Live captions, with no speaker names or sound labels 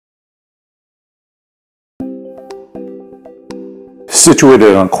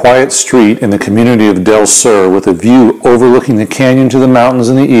Situated on a quiet street in the community of Del Sur with a view overlooking the canyon to the mountains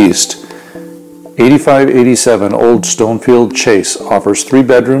in the east, 8587 Old Stonefield Chase offers 3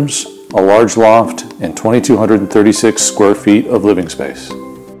 bedrooms, a large loft, and 2,236 square feet of living space.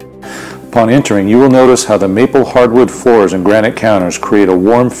 Upon entering, you will notice how the maple hardwood floors and granite counters create a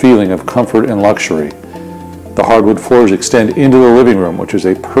warm feeling of comfort and luxury. The hardwood floors extend into the living room, which is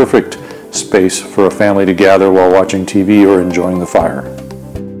a perfect space for a family to gather while watching TV or enjoying the fire.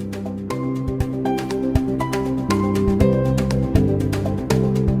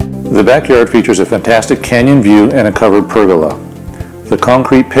 The backyard features a fantastic canyon view and a covered pergola. The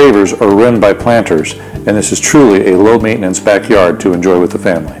concrete pavers are rimmed by planters, and this is truly a low-maintenance backyard to enjoy with the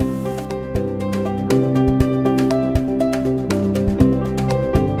family.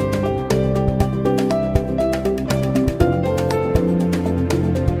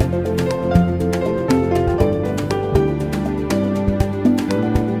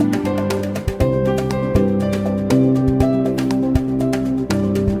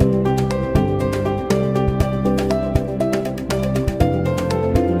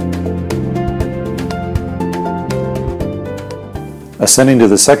 Ascending to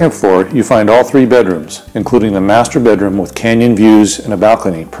the second floor, you find all 3 bedrooms, including the master bedroom with canyon views and a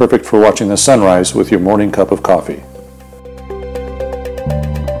balcony, perfect for watching the sunrise with your morning cup of coffee.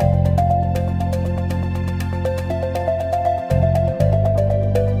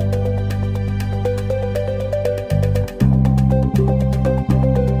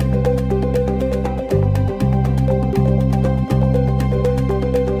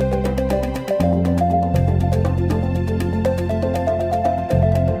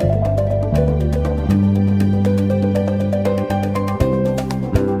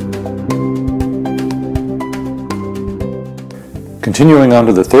 Continuing on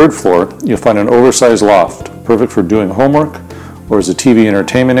to the 3rd floor, you'll find an oversized loft, perfect for doing homework, or as a TV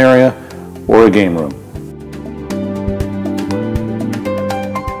entertainment area, or a game room.